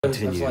I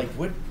was like,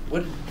 what?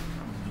 Did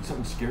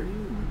something scare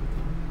you?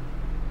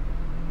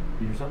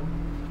 You hear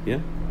something? Yeah.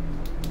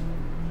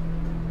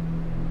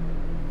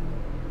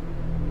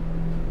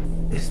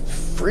 It's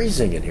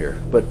freezing in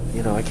here, but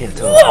I can't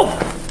tell.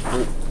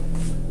 Whoa!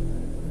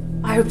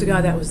 I hope to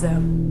God that was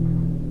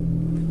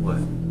them. What?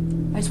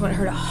 I just want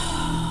her to.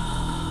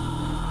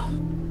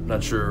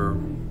 Not sure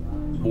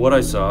what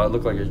I saw. It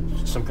looked like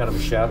some kind of a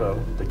shadow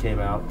that came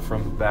out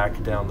from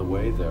back down the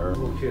way there.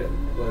 Oh shit!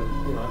 But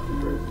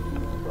I'm sure.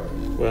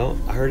 Well,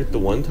 I heard it the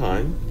one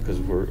time because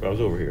I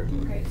was over here.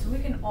 Okay, so we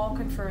can all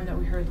confirm that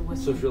we heard the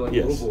whistle. So if you're like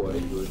Yes. a little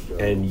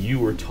boy, And you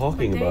were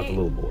talking But about the they-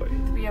 little boy.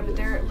 Yeah, but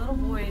they're little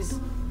boys.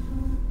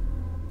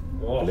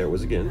 And there it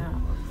was again.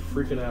 No.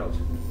 freaking out.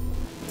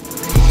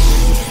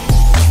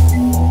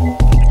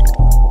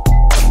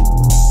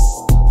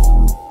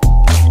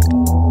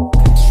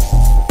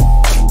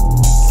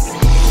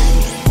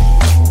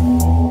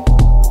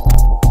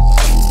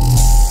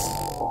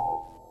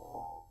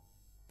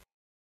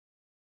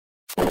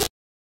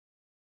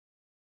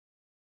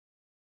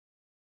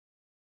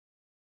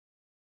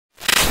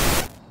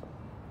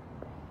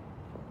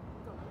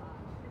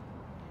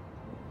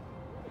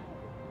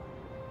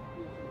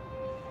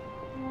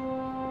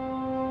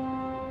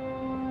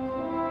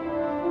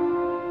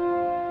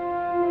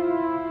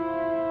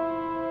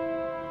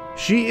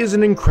 She is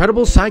an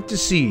incredible sight to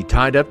see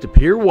tied up to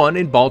Pier 1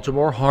 in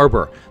Baltimore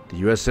Harbor, the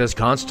USS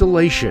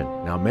Constellation.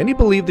 Now, many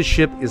believe the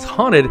ship is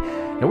haunted,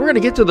 and we're going to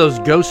get to those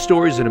ghost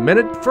stories in a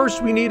minute.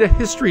 First, we need a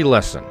history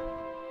lesson.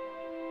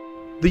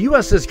 The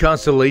USS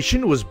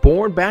Constellation was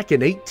born back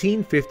in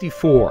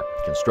 1854,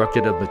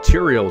 constructed of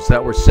materials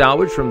that were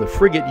salvaged from the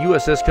frigate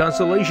USS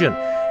Constellation,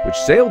 which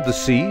sailed the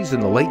seas in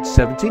the late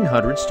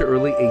 1700s to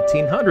early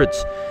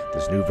 1800s.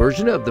 This new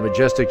version of the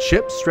majestic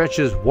ship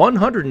stretches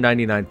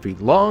 199 feet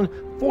long,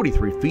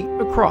 43 feet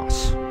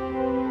across.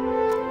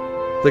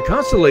 The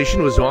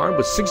Constellation was armed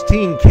with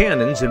 16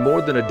 cannons and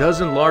more than a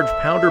dozen large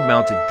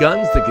pounder-mounted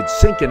guns that could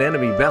sink an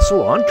enemy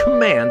vessel on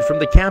command from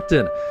the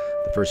captain.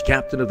 The first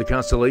captain of the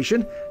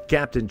Constellation,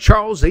 Captain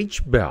Charles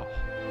H. Bell.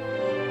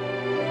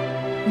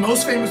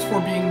 Most famous for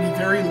being the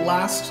very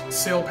last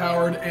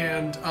sail-powered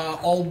and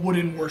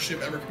all-wooden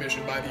warship ever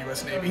commissioned by the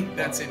U.S. Navy.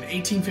 That's in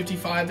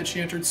 1855 that she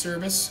entered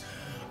service.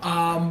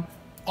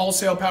 All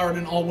sail-powered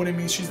and all-wooden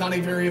means she's not a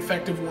very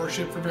effective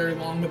warship for very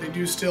long, but they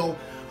do still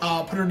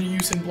put her to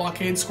use in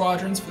blockade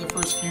squadrons for the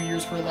first few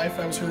years of her life.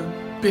 That was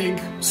her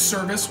big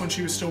service when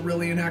she was still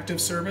really in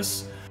active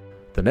service.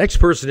 The next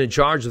person in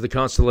charge of the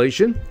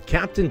Constellation,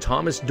 Captain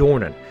Thomas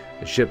Dornan.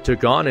 The ship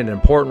took on an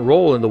important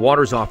role in the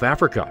waters off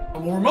Africa.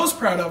 What we're most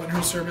proud of in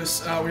her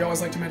service, we always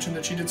like to mention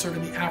that she did serve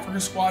in the Africa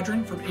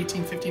Squadron from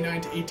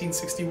 1859 to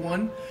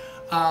 1861.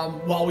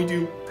 While we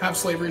do have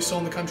slavery still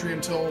in the country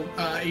until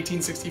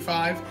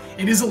 1865,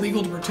 it is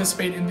illegal to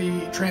participate in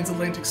the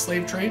transatlantic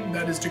slave trade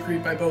that is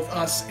decreed by both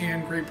us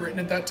and Great Britain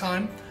at that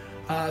time.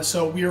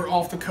 So we are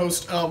off the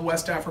coast of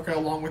West Africa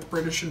along with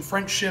British and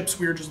French ships.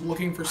 We are just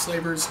looking for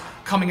slavers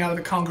coming out of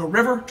the Congo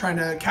River, trying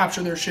to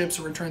capture their ships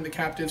and return the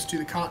captives to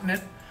the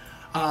continent.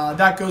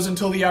 That goes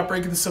until the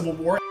outbreak of the Civil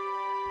War.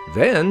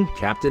 Then,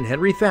 Captain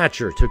Henry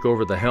Thatcher took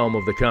over the helm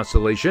of the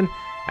Constellation.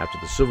 After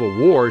the Civil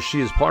War,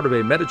 she is part of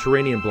a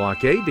Mediterranean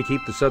blockade to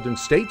keep the southern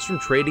states from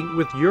trading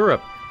with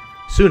Europe.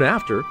 Soon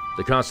after,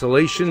 the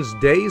Constellation's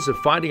days of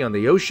fighting on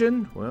the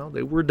ocean, well,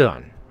 they were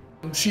done.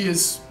 She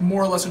is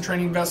more or less a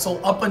training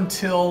vessel up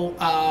until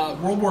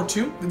World War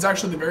II. It's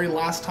actually the very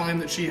last time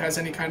that she has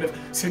any kind of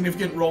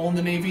significant role in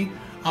the Navy.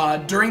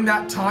 During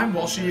that time,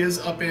 while she is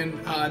up in,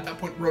 at that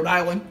point, Rhode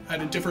Island,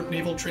 at a different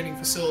naval training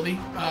facility,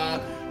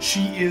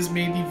 she is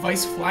made the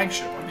vice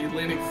flagship of the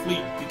Atlantic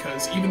Fleet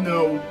because even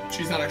though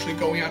she's not actually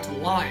going out to the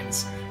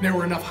lines, there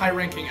were enough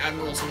high-ranking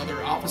admirals and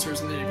other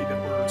officers in the Navy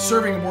that were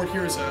serving aboard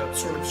here as a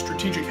sort of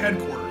strategic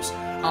headquarters.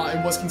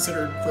 It was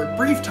considered for a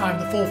brief time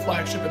the full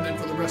flagship and then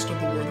for the rest of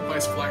the war the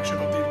vice flagship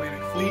of the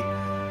Atlantic Fleet.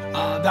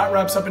 That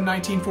wraps up in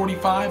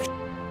 1945.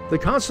 The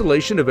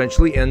Constellation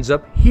eventually ends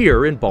up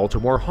here in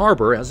Baltimore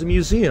Harbor as a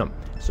museum.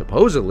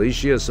 Supposedly,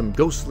 she has some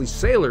ghostly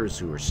sailors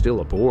who are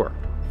still aboard.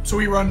 So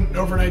we run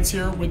overnights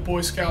here with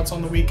Boy Scouts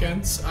on the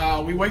weekends.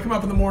 We wake them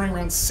up in the morning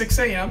around 6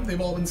 a.m.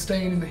 They've all been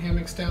staying in the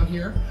hammocks down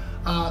here.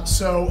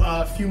 So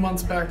a few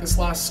months back this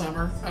last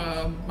summer,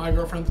 my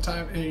girlfriend at the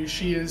time,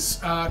 she is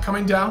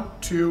coming down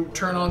to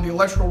turn on the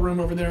electrical room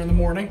over there in the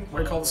morning.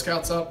 Wake all the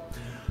scouts up.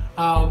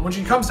 When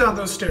she comes down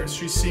those stairs,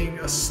 she's seeing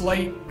a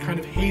slight kind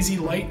of hazy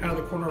light out of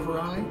the corner of her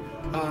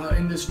eye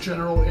in this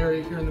general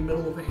area here in the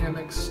middle of the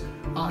hammocks.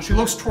 She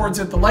looks towards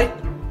it. The light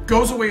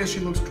goes away as she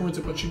looks towards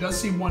it, but she does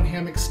see one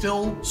hammock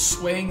still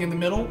swaying in the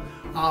middle.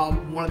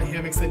 One of the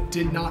hammocks that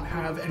did not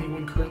have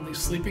anyone currently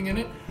sleeping in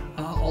it.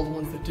 All the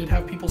ones that did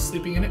have people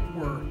sleeping in it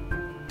were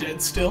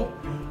dead still.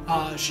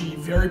 She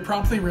very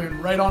promptly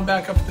ran right on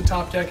back up to the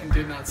top deck and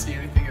did not see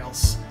anything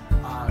else.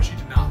 She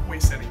did not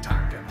waste any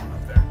time getting on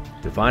up there.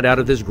 To find out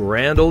if this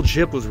grand old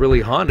ship was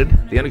really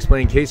haunted, the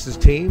Unexplained Cases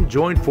team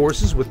joined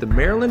forces with the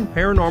Maryland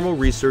Paranormal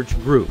Research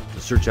Group to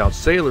search out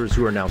sailors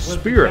who are now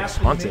spirits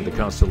haunting the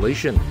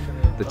Constellation.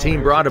 The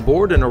team brought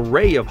aboard an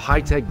array of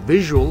high-tech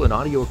visual and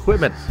audio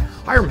equipment.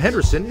 Hiram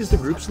Henderson is the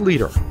group's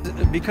leader.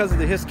 Because of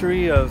the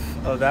history of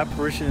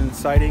apparition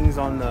sightings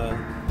on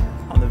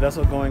the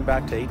vessel going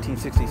back to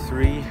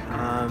 1863,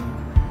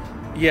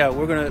 yeah,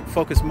 we're going to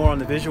focus more on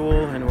the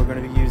visual, and we're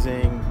going to be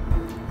using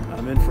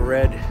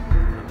infrared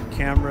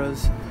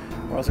cameras.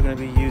 We're also going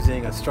to be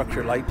using a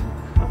structured light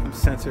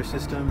sensor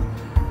system,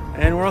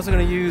 and we're also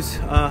going to use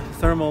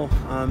thermal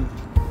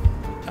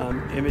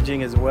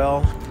imaging as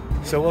well.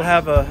 So we'll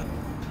have a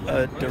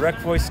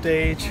direct voice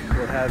stage,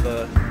 we'll have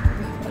a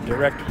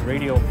direct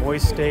radio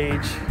voice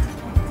stage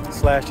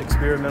 /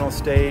 experimental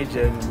stage,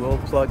 and we'll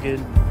plug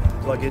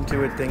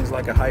into it things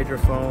like a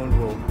hydrophone.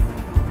 We'll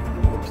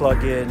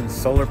plug in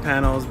solar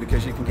panels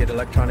because you can get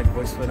electronic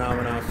voice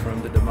phenomena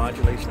from the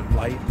demodulation of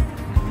light.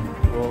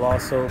 We'll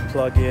also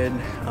plug in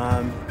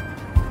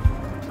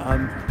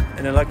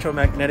an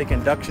electromagnetic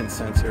induction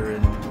sensor,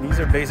 and these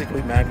are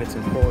basically magnets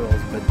and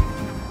coils,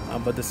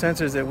 but the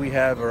sensors that we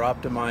have are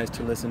optimized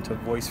to listen to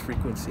voice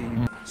frequency.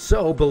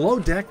 So below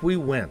deck we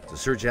went to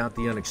search out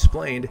the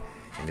unexplained,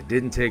 and it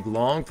didn't take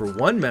long for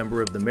one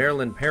member of the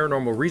Maryland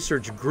Paranormal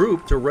Research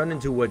Group to run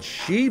into what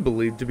she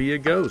believed to be a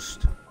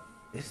ghost.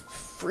 It's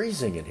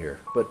freezing in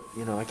here, but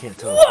you know I can't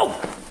tell.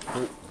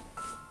 Whoa!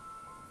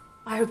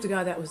 I hope to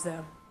God that was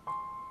them.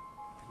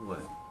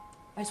 What?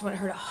 I just want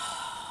to hear a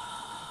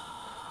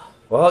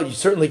Well, you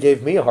certainly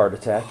gave me a heart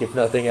attack, if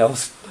nothing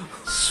else.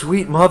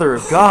 Sweet mother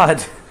of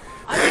God.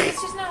 I mean,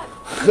 it's just not.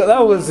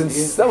 That was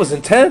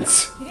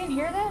intense. You didn't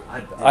hear that?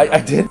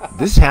 I did.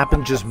 This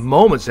happened just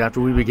moments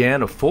after we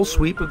began a full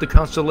sweep of the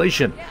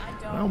constellation.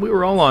 Well, we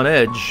were all on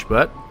edge,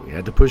 but we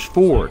had to push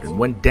forward and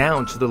went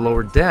down to the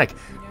lower deck.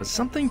 But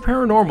something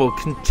paranormal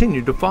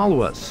continued to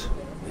follow us.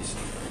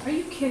 Are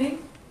you kidding?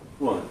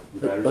 What?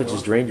 I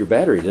just drained your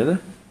battery, didn't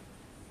I?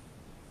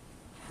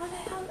 How the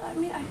hell? I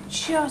mean, I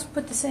just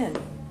put this in.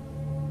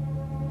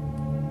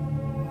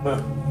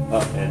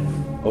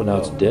 Oh, now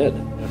it's dead.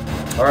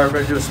 All right, we're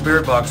going to do a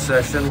spirit box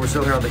session. We're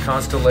still here on the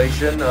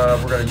Constellation.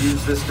 We're going to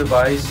use this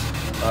device.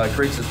 It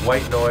creates this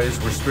white noise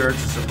where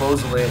spirits are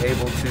supposedly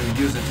able to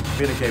use it to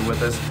communicate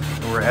with us.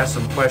 And we're going to ask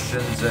some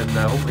questions and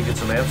hopefully get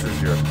some answers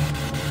here.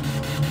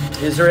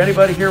 Is there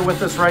anybody here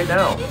with us right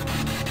now?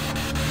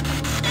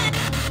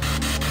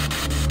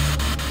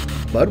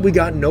 But we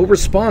got no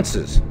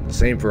responses. The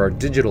same for our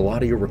digital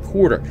audio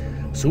recorder.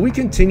 So we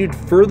continued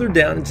further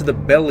down into the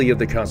belly of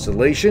the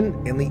constellation,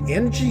 and the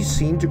energy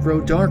seemed to grow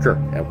darker.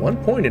 At one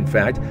point, in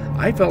fact,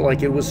 I felt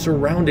like it was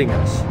surrounding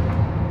us.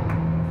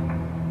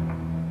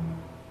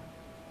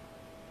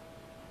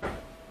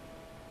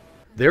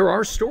 There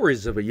are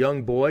stories of a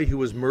young boy who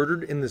was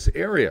murdered in this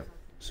area.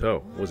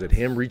 So, was it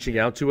him reaching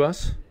out to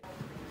us?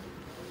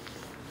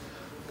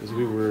 Because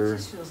we were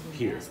This feels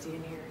here. nasty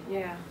in here.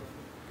 Yeah.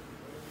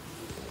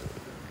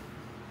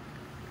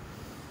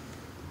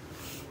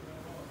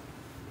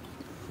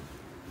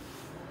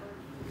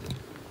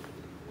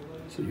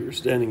 So you were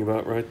standing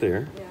about right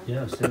there.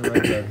 Yeah, standing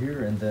right about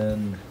here, and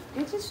then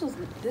It just feels.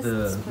 This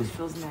The- place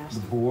feels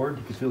nasty. the board.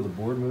 You could feel the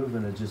board move,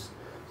 and I could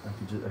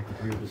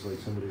hear just like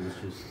somebody was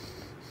just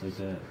like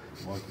that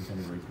walking kind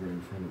of right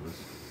in front of us.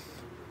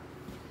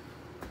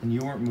 And you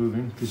weren't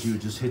moving because you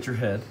had just hit your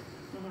head.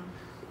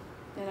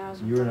 And I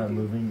was You were not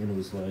moving, and it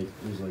was like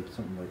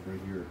something like right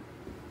here.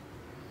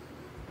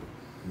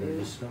 And then it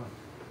just stopped.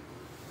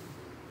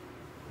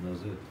 And that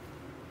was it.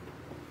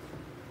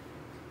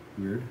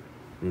 Weird.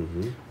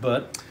 Mm-hmm.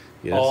 But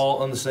Yes.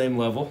 all on the same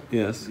level.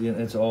 Yes. Yeah,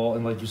 it's all,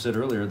 and like you said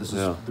earlier, this is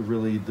Yeah.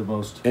 really the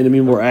most. And to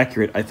be more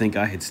accurate, I think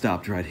I had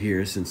stopped right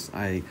here since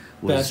I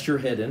Bashed your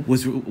head in.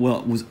 was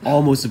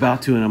almost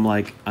about to, and I'm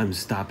like, I'm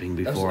stopping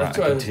before I That's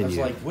why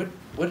continue. I was like,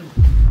 what did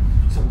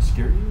something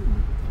scare you?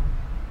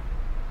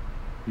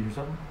 You hear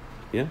something?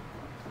 Yeah.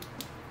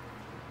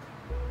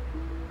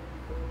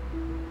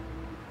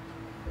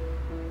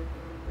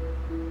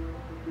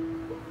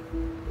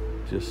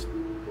 Just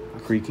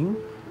creaking.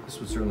 This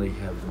would certainly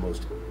have the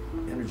most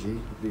energy,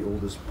 the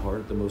oldest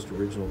part, the most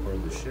original part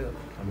of the ship.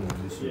 I mean,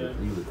 at least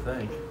you would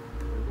think.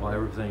 While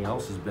everything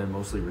else has been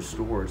mostly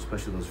restored,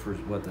 especially those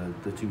first,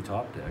 the two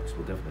top decks.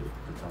 Well, definitely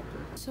the top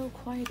deck. It's so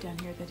quiet down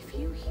here that if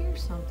you hear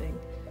something,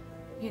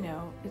 you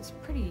know, it's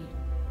pretty.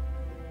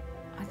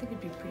 I think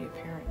it'd be pretty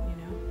apparent, you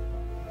know.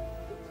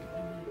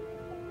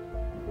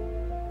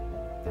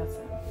 That's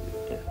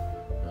it.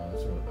 No,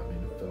 that's what I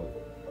mean.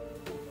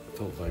 It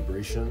felt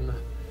vibration,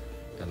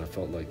 and I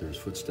felt like there's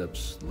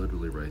footsteps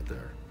literally right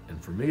there.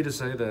 And for me to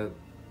say that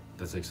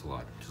takes a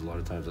lot, because a lot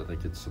of times I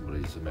think it's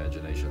somebody's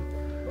imagination.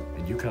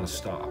 And you kind of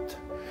stopped,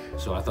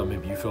 so I thought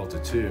maybe you felt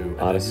it too.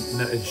 And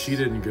she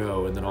didn't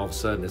go, and then all of a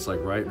sudden it's like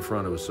right in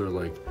front of us, sort of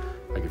like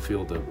I could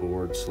feel the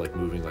boards like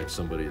moving, like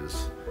somebody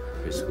is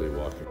basically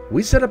walking.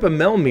 We set up a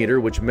Mel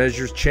meter which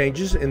measures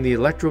changes in the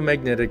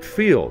electromagnetic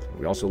field.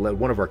 We also let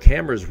one of our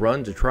cameras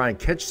run to try and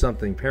catch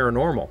something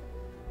paranormal.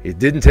 It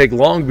didn't take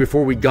long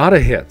before we got a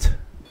hit.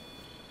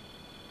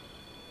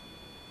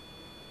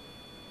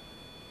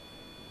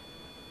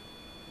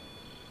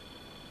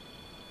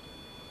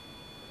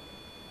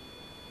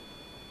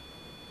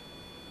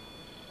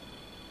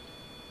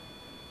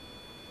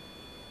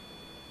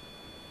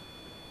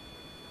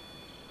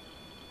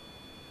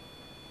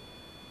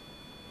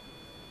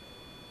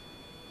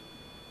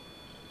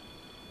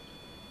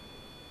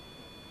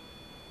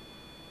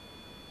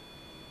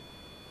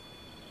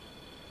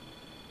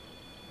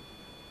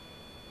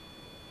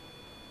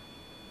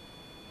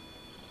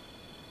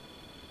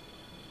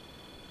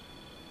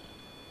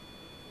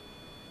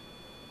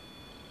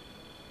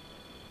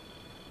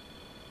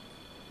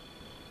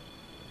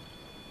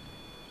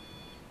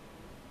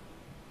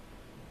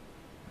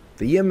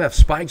 The EMF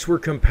spikes were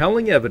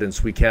compelling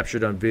evidence we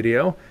captured on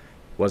video.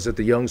 Was it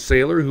the young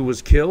sailor who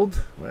was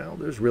killed? Well,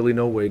 there's really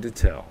no way to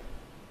tell.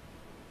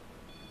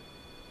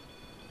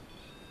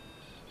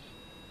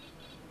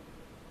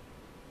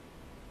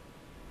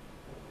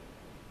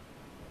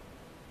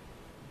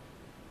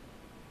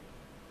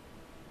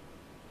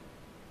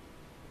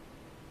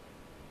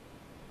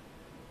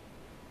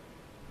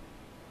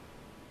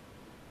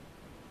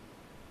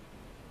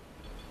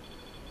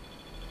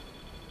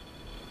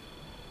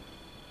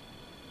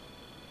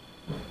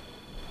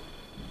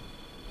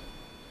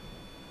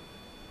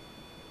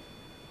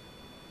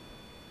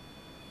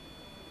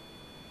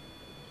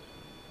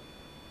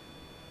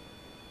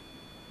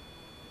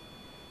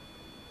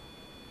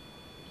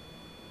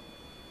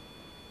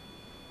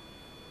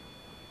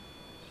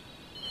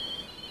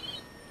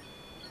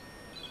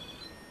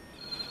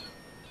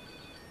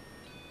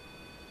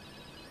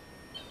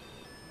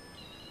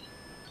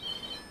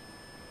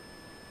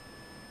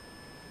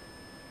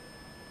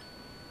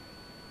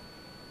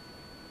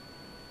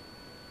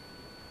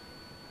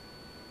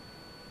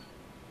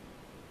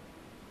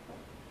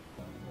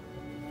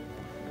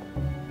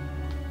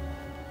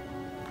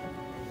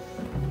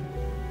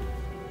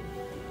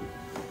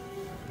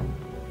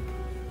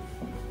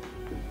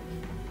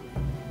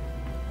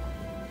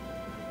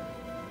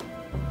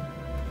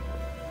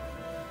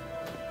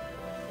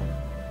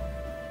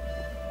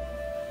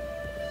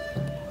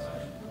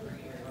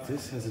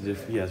 This has a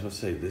different. Yeah, I was about to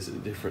say this is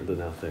different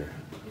than out there.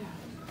 Yeah,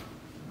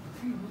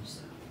 very much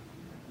so.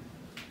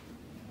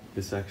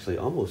 This actually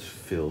almost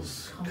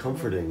feels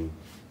comforting.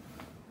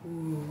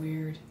 Ooh,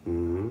 weird.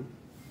 Mm-hmm.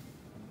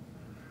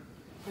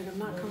 Like I'm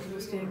not comfortable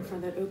standing in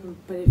front of that open,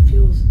 but it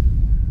feels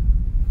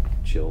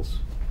Chills.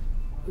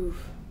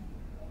 oof.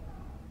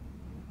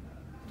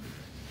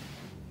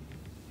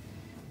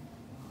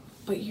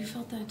 But you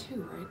felt that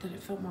too, right? That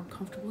it felt more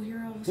comfortable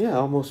here all of a sudden? Yeah,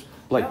 almost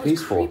like that was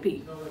peaceful.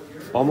 Creepy.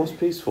 Almost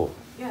peaceful.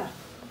 Yeah.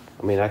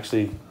 I mean,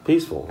 actually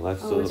peaceful.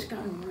 That's Oh, it's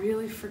gotten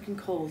really freaking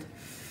cold.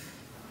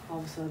 All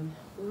of a sudden.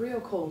 Real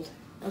cold.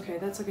 Okay,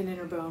 that's like an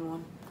inner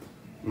bone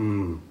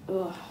one.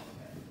 Ugh.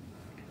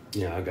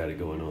 Yeah, I got it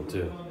going on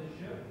too.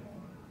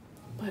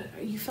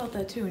 But you felt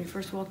that too when you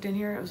first walked in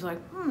here. It was like,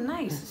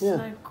 nice.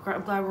 Yeah.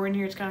 I'm glad we're in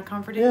here. It's kind of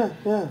comforting. Yeah.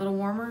 A little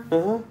warmer.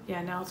 Uh-huh.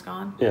 Yeah, now it's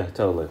gone. Yeah,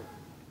 totally.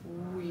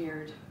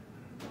 Weird.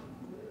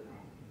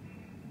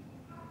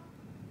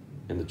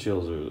 And the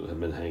chills have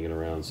been hanging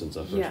around since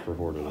I first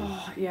reported them.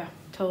 Oh, yeah,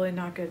 totally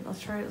not good. Let's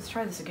try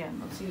this again.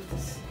 Let's see if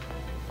this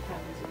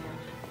happens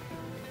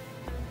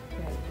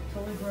again. Okay,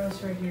 totally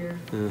gross right here.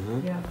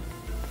 Uh-huh. Yeah.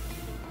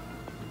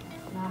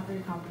 Not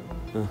very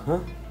comfortable. Uh-huh.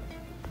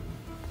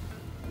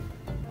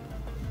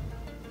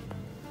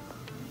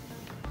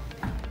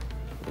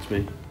 That's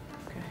me.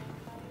 Okay.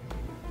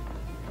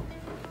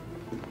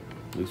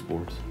 Loose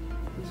boards.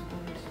 These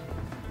boards.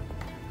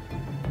 Oh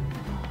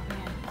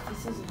man, if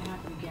this doesn't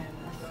happen again,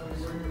 that's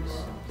so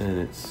serious. And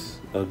it's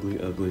ugly.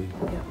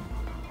 Yep.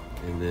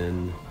 And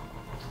then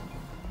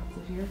Is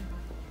it here?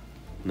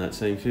 that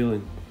same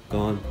feeling.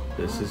 Gone.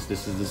 This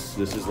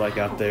is like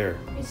out there.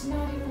 It's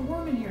not even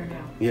warm in here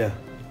now. Yeah.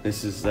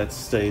 That's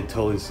staying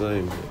totally the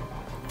same.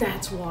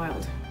 That's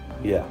wild.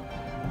 Yeah.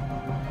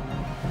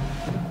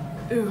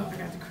 Ooh, I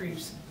got the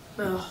creeps.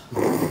 Ugh.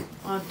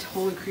 I'm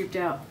totally creeped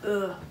out.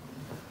 Ugh.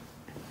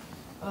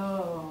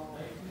 Oh.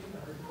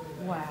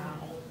 Wow.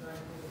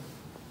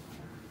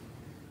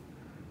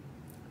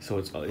 So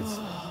it's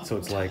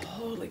like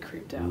Totally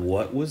creeped out.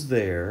 what was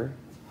there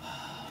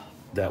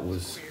that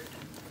was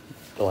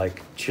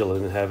like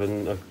chilling and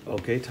having a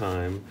okay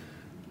time,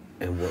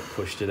 and what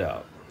pushed it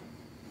out.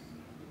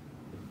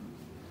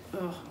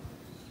 Ugh.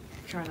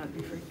 Try not to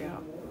be freaked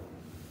out.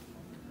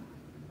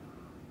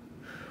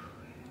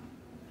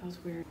 That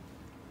was weird.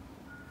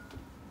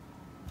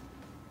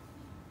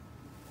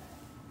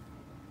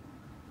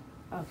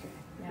 Okay,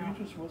 now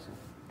You just whistle.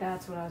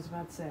 that's what I was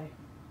about to say.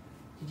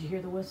 Did you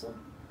hear the whistle?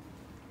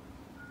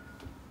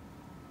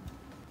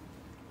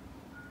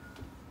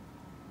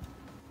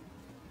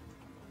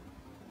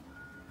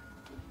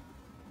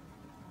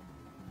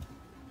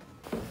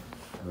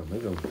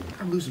 Maybe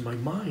I'm losing my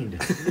mind.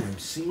 I'm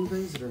seeing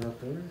things that are not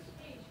there.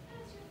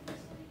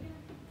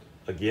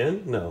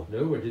 Again? No.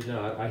 No, I did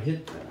not. I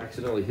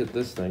accidentally hit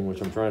this thing,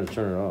 which I'm trying to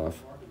turn it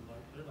off.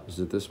 Is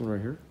it this one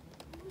right here?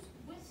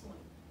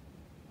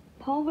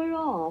 Power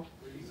off.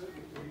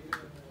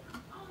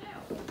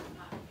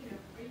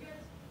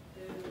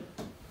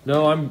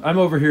 No, I'm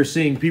over here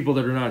seeing people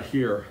that are not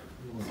here.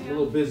 I'm a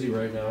little busy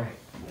right now.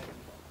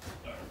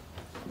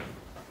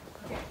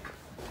 Okay.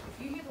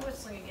 If you hear the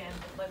whistling again,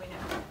 let me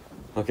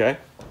know. Okay.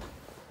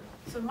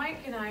 So Mike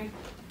and I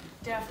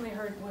definitely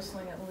heard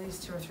whistling at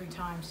least 2 or 3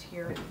 times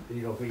here.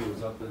 You don't think it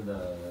was up in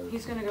the...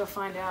 He's gonna go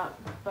find out,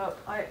 but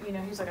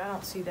he's like, I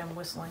don't see them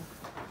whistling.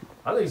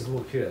 I think it's a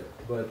little kid,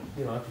 but,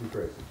 I have to be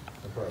crazy.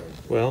 I'm probably...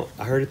 Well,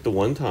 I heard it the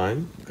one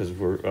time because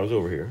I was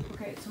over here.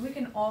 Okay, so we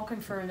can all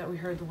confirm that we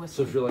heard the So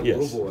whistling. if you're like Yes. a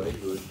little boy,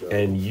 you would,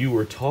 And you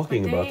were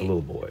talking But about the they-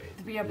 little boy.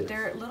 Yeah, but Yes.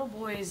 they're little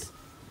boys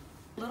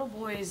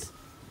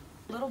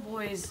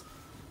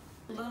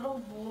Little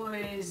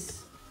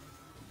boys.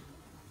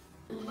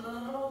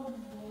 Little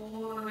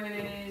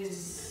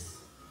boys.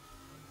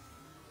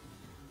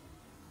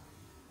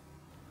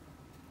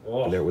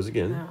 Oh, And there it was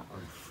again. No.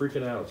 I'm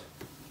freaking out.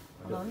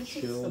 I Hold on, got let me fix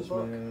the chills,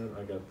 book. man.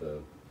 I got the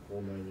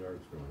whole 9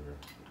 yards going here.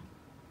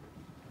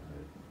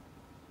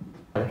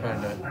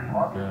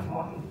 Yeah.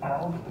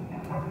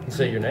 You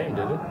say your name,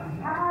 did it?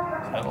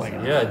 Sounded like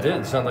it. Yeah, it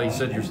did. Sound like you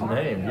said your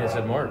name. Yeah, it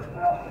said Mark.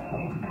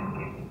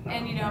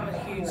 And you know, I'm a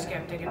huge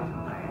skeptic.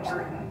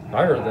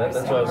 I heard that.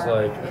 That's why I was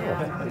like,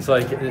 Yeah. it's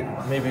like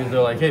maybe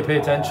they're like, hey, pay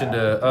attention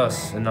to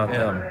us and not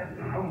them.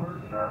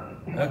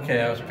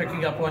 Okay, I was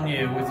picking up on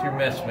you with your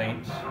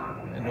messmates,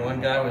 and the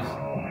one guy was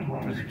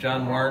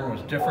John Martin,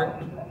 was different.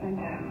 It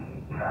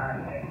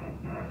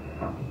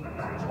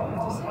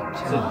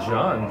said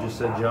John. You just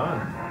said John.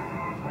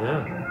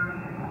 Yeah.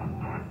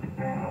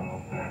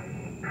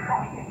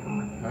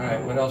 All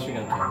right, what else are you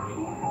gonna tell me?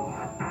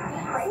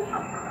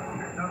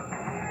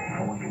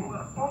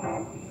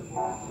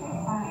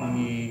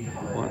 He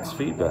What's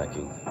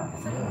feedbacking?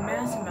 It's like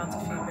massive amounts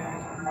of feedback.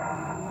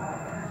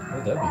 Oh,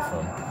 that'd be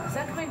fun. Is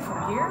that coming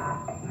from here?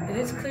 It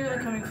is clearly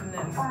coming from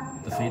this.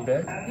 The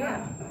feedback?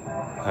 Yeah.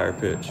 Higher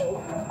pitch.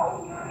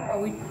 Are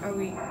we in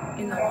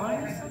the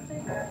line or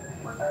something?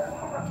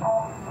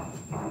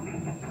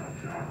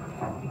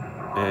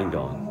 And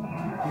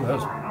gone. Ooh, that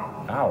was,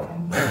 ow.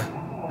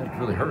 That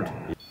really hurt.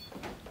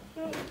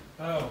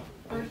 Oh.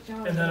 First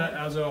John. And then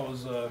as I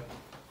was,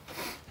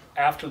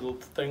 after the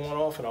thing went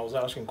off and I was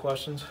asking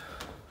questions,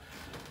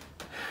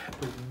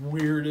 the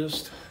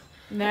weirdest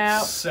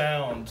No.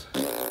 sound.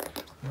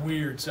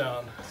 Weird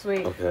sound.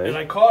 Sweet. And Okay.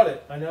 I caught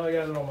it. I know I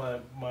got it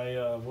on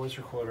my voice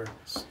recorder.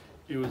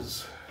 It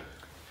was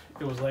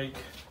like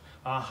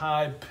a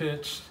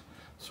high-pitched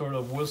sort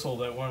of whistle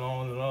that went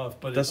on and off,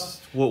 but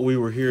That's what we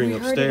were hearing We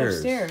heard it upstairs.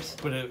 upstairs.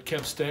 but it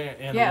kept staying,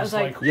 and Yeah, it was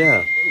like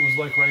Yeah, it was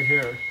like right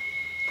here.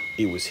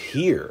 it was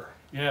here.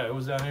 Yeah, it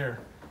was down here.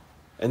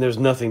 And there's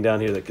nothing down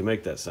here that can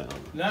make that sound.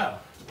 No,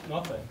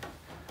 nothing.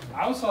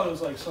 I always thought it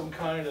was like some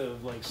kind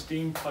of like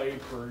steam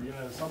pipe or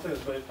something,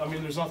 but I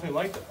mean, there's nothing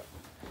like that.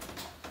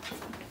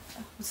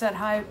 What's that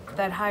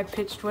high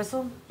pitched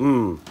whistle?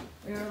 Mm.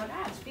 We were like,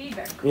 it's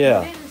feedback.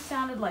 Yeah. It didn't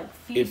sounded like It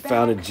feedback.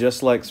 sounded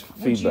just like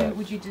feedback.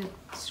 Would you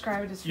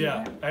describe it as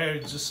Yeah,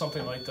 feedback? just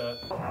something like that.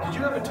 Did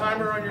you have a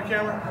timer on your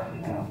camera?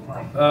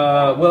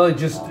 Well,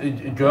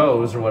 it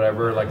goes or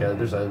whatever.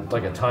 There's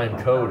a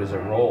time code as it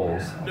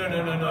rolls.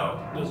 No.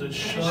 Does it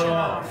shut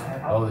off?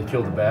 Oh, they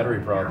killed the battery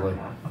probably.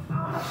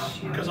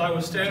 Because I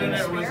was standing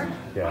there with,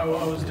 Yeah. I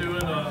was doing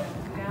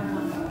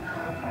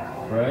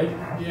Right?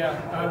 yeah,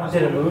 I was.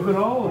 Did it move at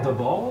all with the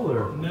ball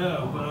or?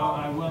 No, but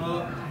I went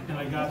up and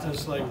I got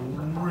this like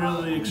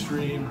really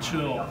extreme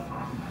chill.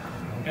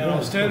 And I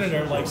was standing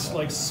there like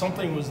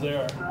something was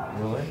there.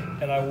 Really?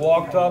 And I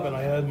walked up and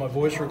I had my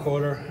voice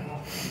recorder,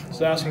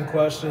 was asking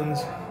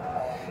questions,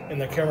 and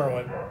the camera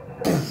went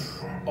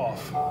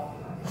off.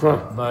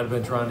 Might have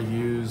been trying to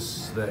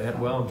use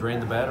drain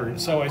the battery.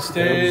 So I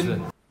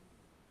stayed.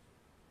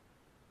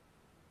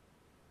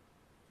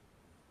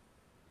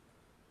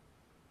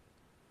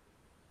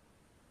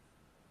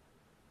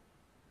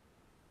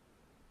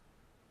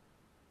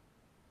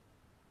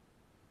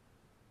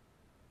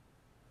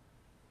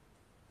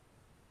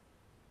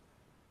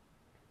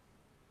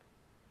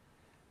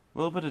 A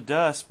little bit of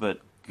dust,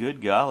 but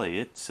good golly,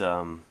 it's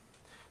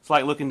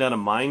like looking down a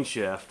mine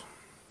shaft.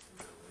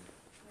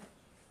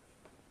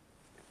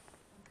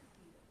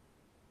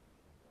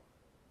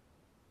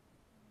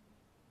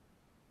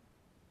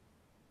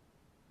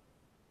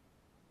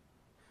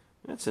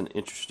 That's an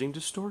interesting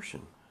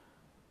distortion.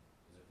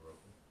 Is it broken?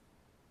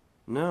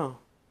 No.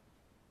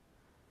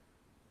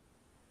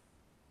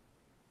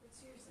 But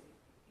seriously, if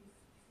you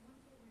want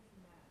to get away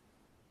from that,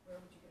 where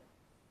would you go?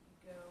 You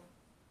go,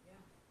 yeah.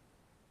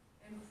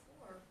 And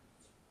before,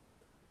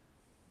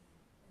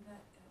 in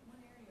that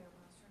one area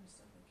when I was trying to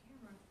set the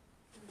camera,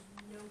 there was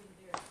nobody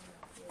there coming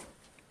out the door.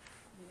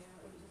 You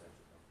know, it was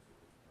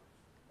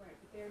right,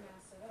 but they're now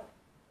set up.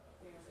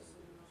 They're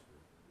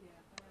yeah,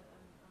 I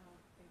don't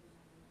think there's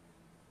anything there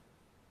anymore.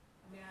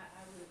 I mean,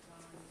 I would have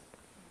gone.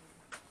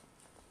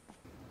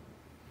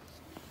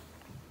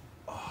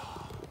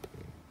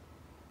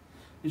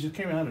 It just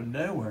came out of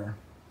nowhere.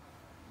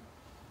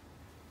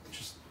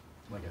 Just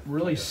like a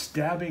Really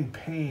stabbing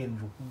pain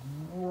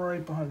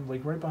right behind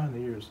the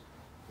ears.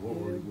 What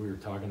we were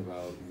talking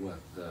about?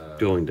 What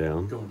Going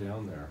down. Going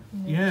down there?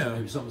 Yeah. So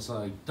maybe something's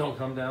like, don't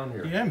come down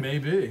here. Yeah,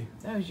 maybe.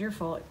 That was your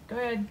fault. Go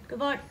ahead. Good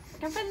luck.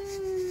 Have fun.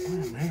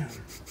 Oh man.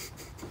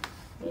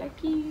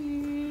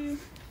 Lucky.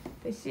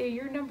 They say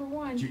you're number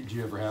one. Do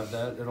you ever have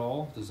that at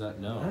all? Does that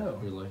No.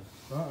 really?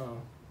 Uh-oh.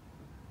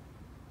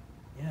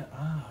 Yeah.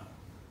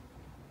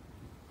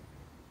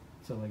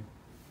 So like.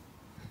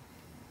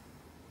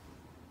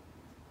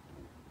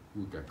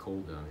 Ooh, it got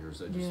cold down here. Is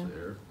that just Yeah. the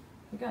air?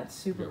 It got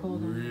super It got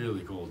cold. down here.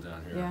 really cold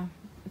down here. Yeah,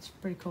 it's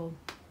pretty cold.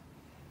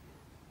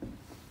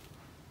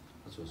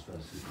 That's what I was trying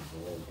to see. From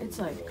below. It's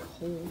like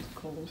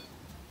cold.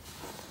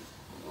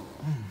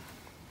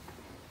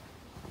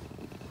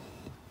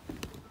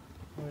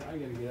 I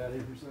gotta get out of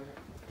here for a second.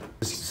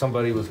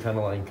 Somebody was kind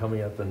of like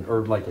coming up and,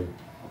 or like a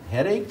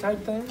headache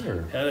type thing,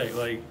 or? Headache,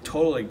 like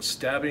total, like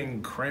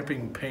stabbing,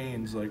 cramping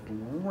pains, like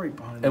right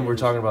behind. And we're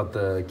talking about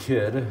the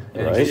kid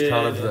and Right. just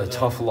kind of the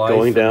tough life.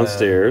 Going and then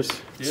downstairs.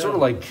 Sort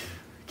of like,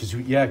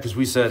 because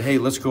we said, hey,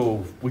 let's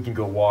go, we can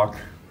go walk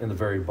in the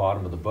very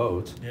bottom of the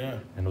boat. Yeah.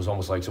 And it was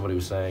almost like somebody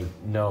was saying,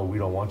 no, we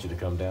don't want you to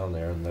come down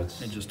there. And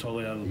that's, And just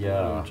totally out of the blue.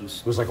 yeah,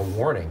 Just it was like a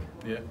warning.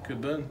 yeah, could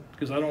been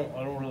because I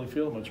don't really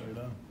feel much right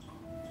now.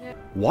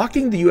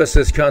 Walking the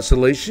USS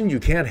Constellation, you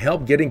can't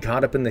help getting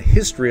caught up in the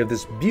history of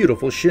this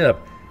beautiful ship.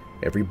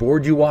 Every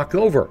board you walk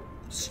over,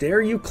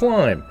 stair you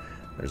climb,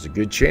 there's a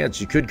good chance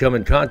you could come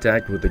in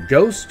contact with a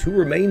ghost who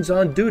remains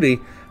on duty,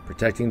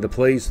 protecting the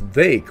place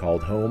they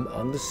called home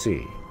on the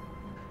sea.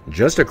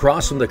 Just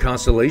across from the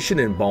Constellation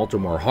in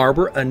Baltimore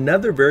Harbor,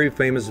 another very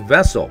famous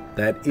vessel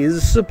that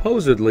is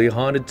supposedly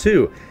haunted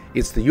too.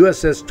 It's the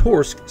USS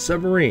Torsk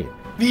submarine.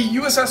 The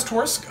USS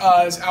Torsk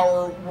is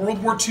our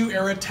World War II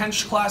era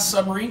Tench-class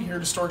submarine here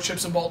to store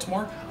ships in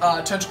Baltimore.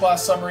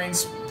 Tench-class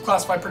submarines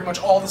classify pretty much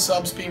all the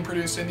subs being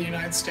produced in the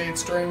United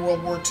States during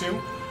World War II.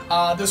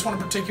 This one in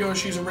particular,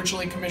 she was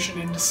originally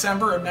commissioned in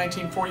December of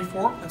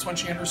 1944. That's when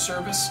she entered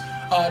service.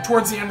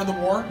 Towards the end of the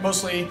war,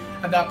 mostly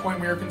at that point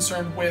we were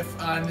concerned with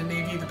in the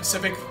Navy, the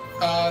Pacific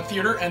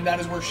Theater, and that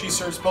is where she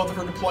serves both of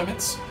her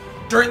deployments.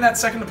 During that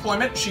second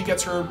deployment, she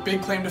gets her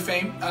big claim to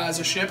fame as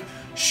a ship.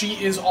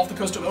 She is off the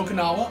coast of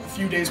Okinawa a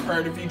few days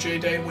prior to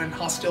VJ Day when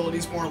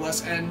hostilities more or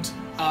less end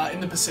in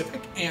the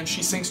Pacific, and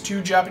she sinks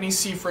 2 Japanese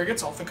sea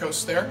frigates off the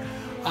coast there.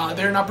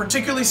 They're not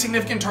particularly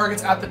significant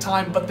targets at the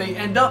time, but they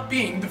end up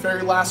being the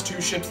very last 2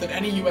 ships that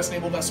any U.S.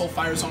 naval vessel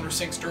fires on or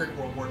sinks during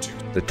World War II.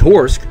 The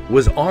Torsk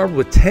was armed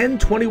with 10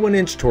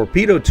 21-inch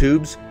torpedo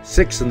tubes,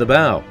 6 in the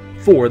bow,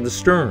 4 in the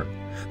stern.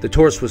 The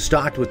Torsk was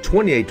stocked with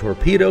 28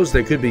 torpedoes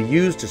that could be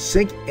used to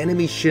sink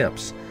enemy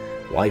ships.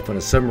 Life on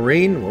a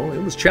submarine, well,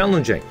 it was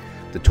challenging.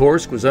 The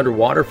Torsk was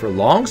underwater for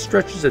long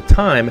stretches of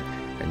time,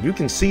 and you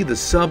can see the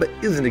sub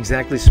isn't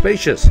exactly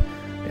spacious.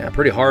 Yeah,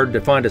 pretty hard to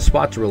find a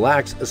spot to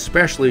relax,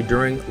 especially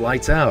during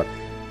lights out.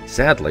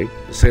 Sadly,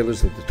 the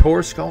sailors of the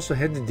Torsk also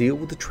had to deal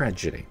with the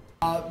tragedy.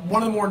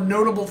 One of the more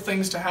notable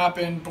things to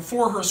happen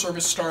before her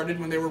service started,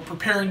 when they were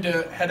preparing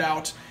to head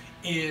out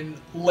in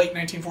late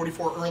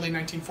 1944, early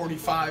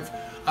 1945,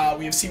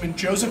 we have Seaman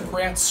Joseph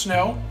Grant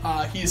Snow.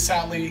 He is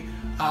sadly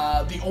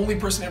the only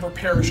person to ever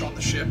perish on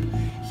the ship.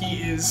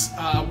 He is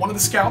one of the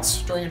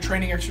scouts during a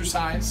training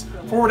exercise.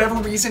 For whatever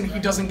reason, he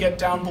doesn't get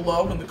down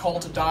below when the call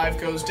to dive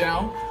goes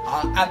down.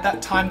 At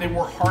that time, they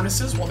wore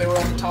harnesses while they were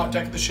on the top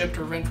deck of the ship to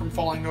prevent from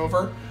falling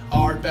over.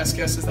 Our best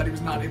guess is that he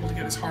was not able to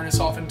get his harness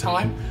off in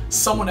time.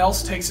 Someone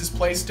else takes his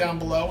place down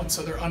below, and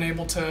so they're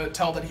unable to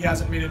tell that he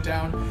hasn't made it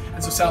down.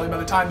 And so sadly, by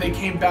the time they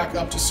came back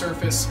up to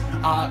surface,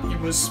 he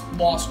was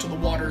lost to the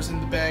waters in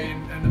the bay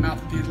and the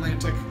mouth of the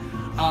Atlantic.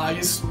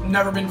 He's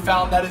never been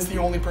found. That is the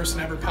only person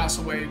to ever pass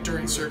away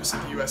during service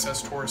of the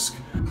USS Torsk.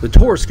 The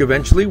Torsk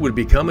eventually would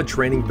become a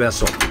training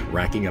vessel,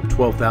 racking up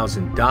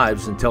 12,000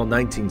 dives until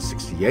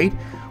 1968,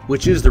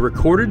 which is the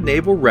recorded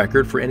naval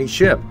record for any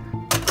ship.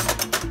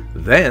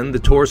 Then the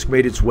Torsk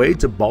made its way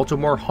to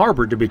Baltimore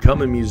Harbor to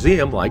become a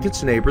museum like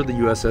its neighbor, the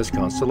USS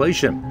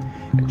Constellation.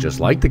 And just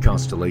like the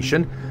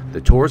Constellation,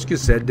 the Torsk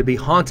is said to be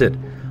haunted.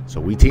 So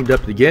we teamed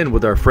up again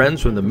with our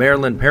friends from the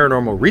Maryland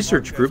Paranormal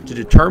Research Group to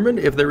determine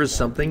if there is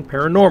something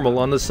paranormal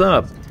on the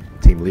sub.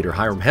 Team leader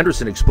Hiram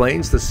Henderson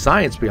explains the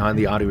science behind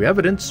the audio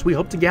evidence we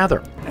hope to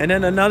gather. And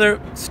then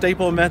another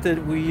staple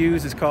method we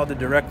use is called the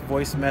direct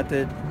voice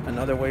method.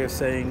 Another way of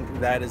saying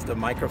that is the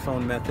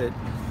microphone method.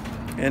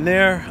 And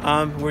there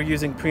we're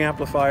using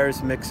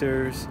preamplifiers,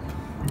 mixers.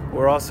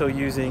 We're also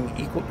using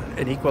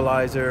an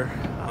equalizer,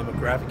 a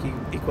graphic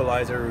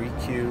equalizer or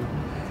EQ.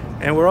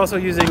 And we're also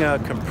using a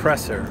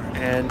compressor.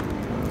 And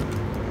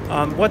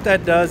what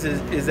that does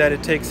is that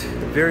it takes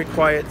very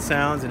quiet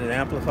sounds and it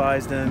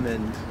amplifies them,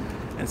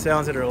 and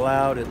sounds that are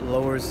loud, it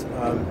lowers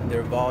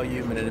their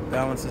volume, and it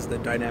balances the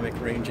dynamic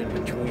range in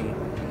between.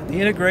 The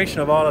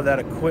integration of all of that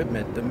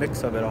equipment, the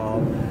mix of it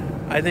all,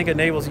 I think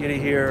enables you to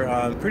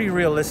hear pretty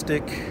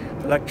realistic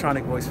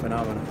electronic voice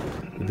phenomena.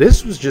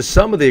 This was just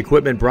some of the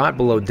equipment brought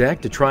below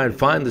deck to try and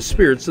find the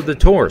spirits of the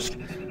Torsk.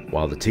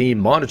 While the team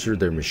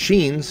monitored their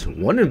machines,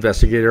 one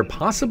investigator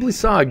possibly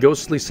saw a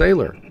ghostly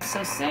sailor.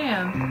 So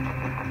Sam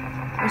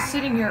was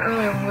sitting here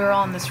earlier when we were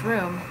all in this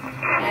room,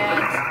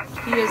 and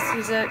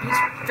he's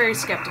very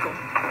skeptical.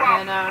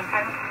 And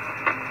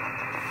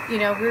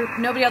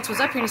nobody else was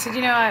up here, and he said,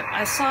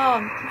 I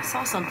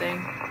saw something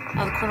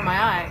out of the corner of my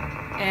eye.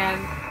 And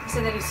he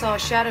said that he saw a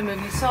shadow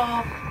move. He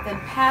saw them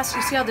pass.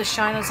 You see how the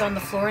shine is on the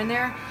floor in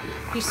there?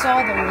 He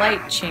saw the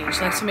light change,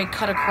 like somebody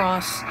cut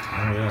across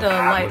the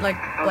light,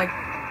 like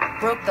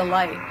broke the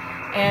light.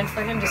 And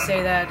for him to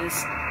say that is,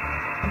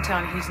 I'm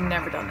telling you, he's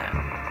never done that.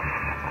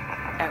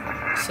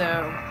 Ever. So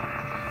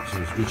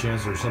there's a good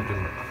chance there's something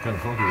kind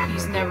of funky in there.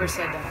 He's never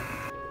said that.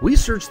 We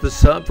searched the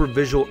sub for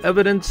visual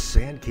evidence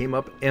and came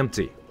up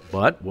empty.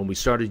 But when we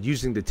started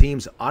using the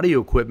team's audio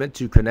equipment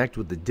to connect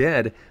with the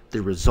dead,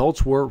 the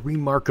results were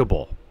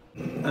remarkable.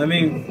 I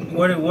mean,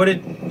 what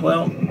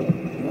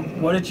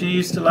did you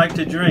used to like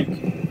to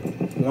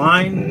drink?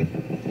 Wine?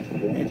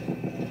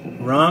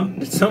 Rum?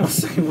 Did someone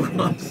say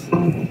rum?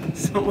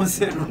 Someone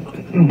said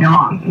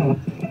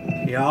rum.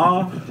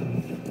 Y'all?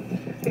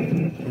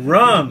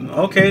 Rum.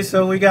 Okay,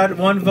 so we got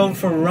one vote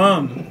for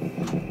rum.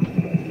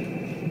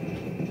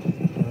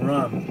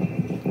 Rum.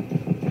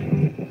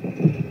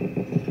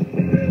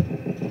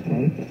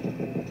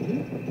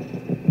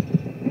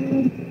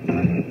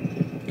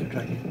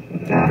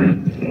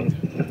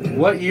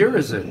 What year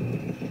is it?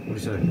 What do you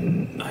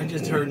say? I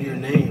just heard your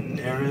name,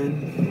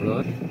 Aaron.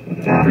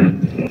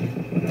 Really?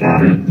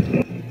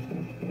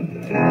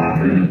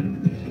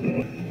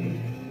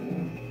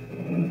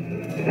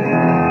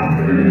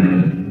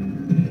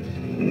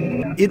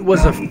 It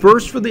was a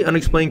first for the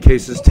Unexplained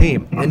Cases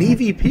team, an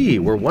EVP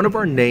where one of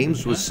our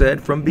names was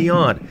said from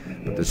beyond,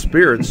 but the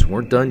spirits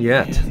weren't done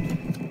yet.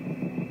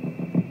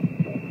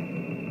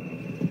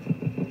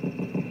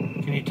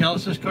 Can you tell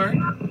us this card?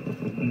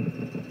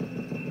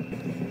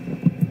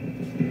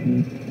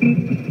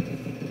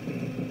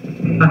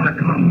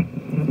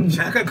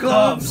 Jack of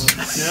clubs.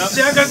 Yep.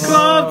 Jack of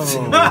clubs.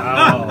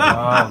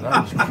 Wow,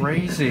 that was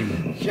crazy.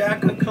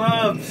 Jack of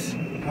clubs.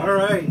 All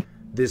right.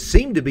 This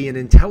seemed to be an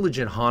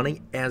intelligent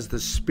haunting as the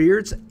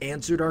spirits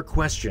answered our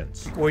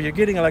questions. Well, you're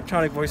getting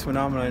electronic voice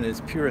phenomena in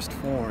its purest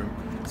form,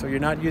 so you're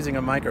not using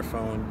a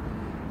microphone,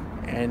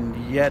 and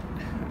yet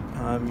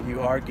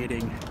you are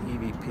getting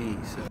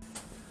EVP. So.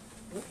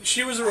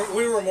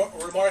 We were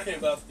remarking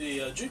about the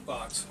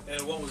jukebox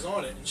and what was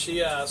on it, and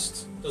she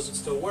asked, "Does it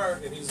still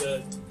work?" And he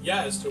said,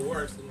 "Yeah, it still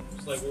works." And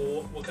it's like,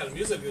 "Well, what kind of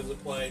music does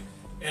it play?"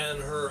 And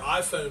her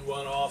iPhone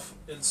went off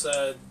and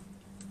said,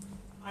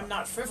 I'm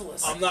not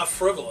frivolous. "I'm not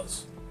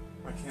frivolous."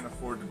 I can't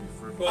afford to be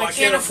frivolous. Well, I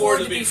can't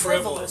afford to be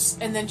frivolous.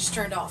 And then just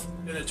turned off.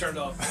 And it turned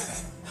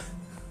off.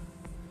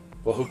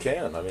 Well, who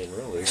can? I mean,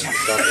 really, stop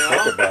to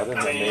think about it.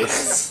 I mean,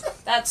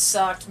 That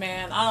sucked,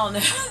 man. I don't know.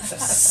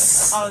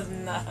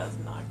 That was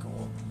not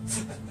cool.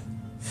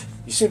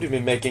 You seem to be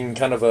making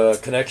kind of a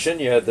connection.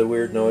 You had the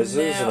weird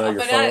noises and all your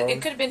but phone.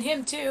 it could have been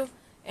him too,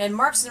 and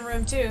Mark's in the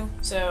room too.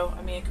 So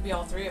I mean, it could be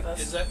all three of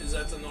us. Is that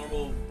the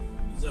normal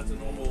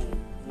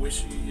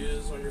voice you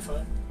use on your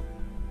phone?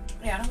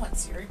 Yeah, I don't want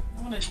Siri.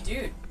 I want a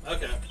dude.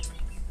 Okay.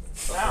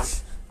 Wow.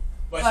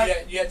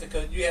 But you had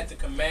to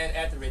command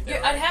activate that. Yeah,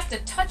 Right? I'd have to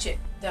touch it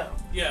though.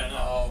 Yeah. No.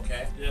 Oh,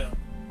 okay. Yeah.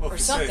 Well, Or if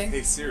you say, something.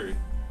 "Hey Siri."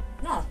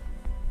 No.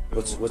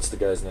 What's the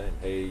guy's name?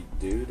 Hey,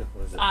 dude.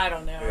 What is it? I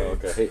don't know. Oh,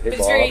 okay. Hey, But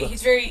Bob.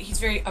 he's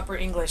very upper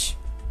English.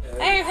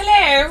 Hey,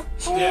 hello.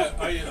 Yeah,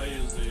 I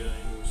use the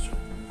English term.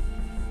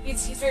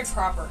 He's very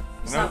proper.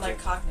 He's not like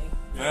Cockney.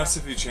 That's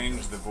if you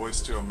change the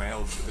voice to a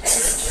male.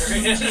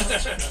 He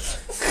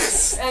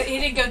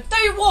didn't go.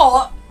 Tell you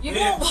what, you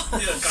Yeah, won't.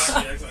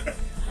 Cockney accent.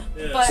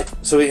 Yeah. But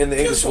So in the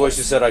English voice,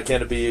 you said, "I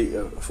can't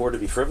afford to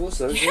be frivolous."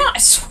 That was yeah, I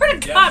swear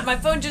to God, my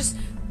phone just.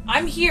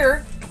 I'm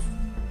here.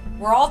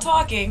 We're all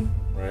talking.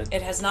 Right.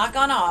 It has not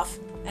gone off,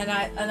 and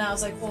I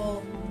was like,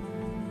 well,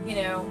 you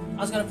know,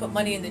 I was gonna put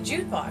money in the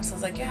jukebox. I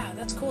was like, yeah,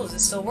 that's cool. Does it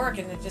still work?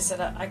 And it just said,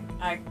 I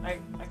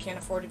can't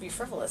afford to be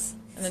frivolous,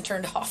 and then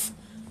turned off.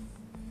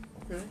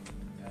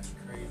 That's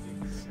crazy.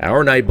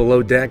 Our night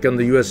below deck on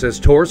the USS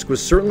Torsk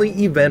was certainly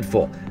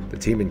eventful. The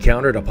team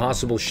encountered a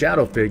possible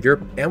shadow figure,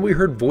 and we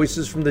heard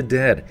voices from the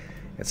dead.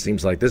 It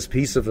seems like this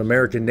piece of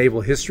American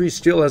naval history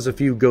still has a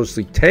few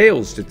ghostly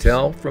tales to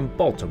tell from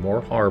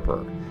Baltimore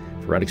Harbor.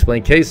 For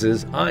Unexplained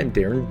Cases, I'm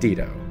Darren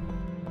Dito.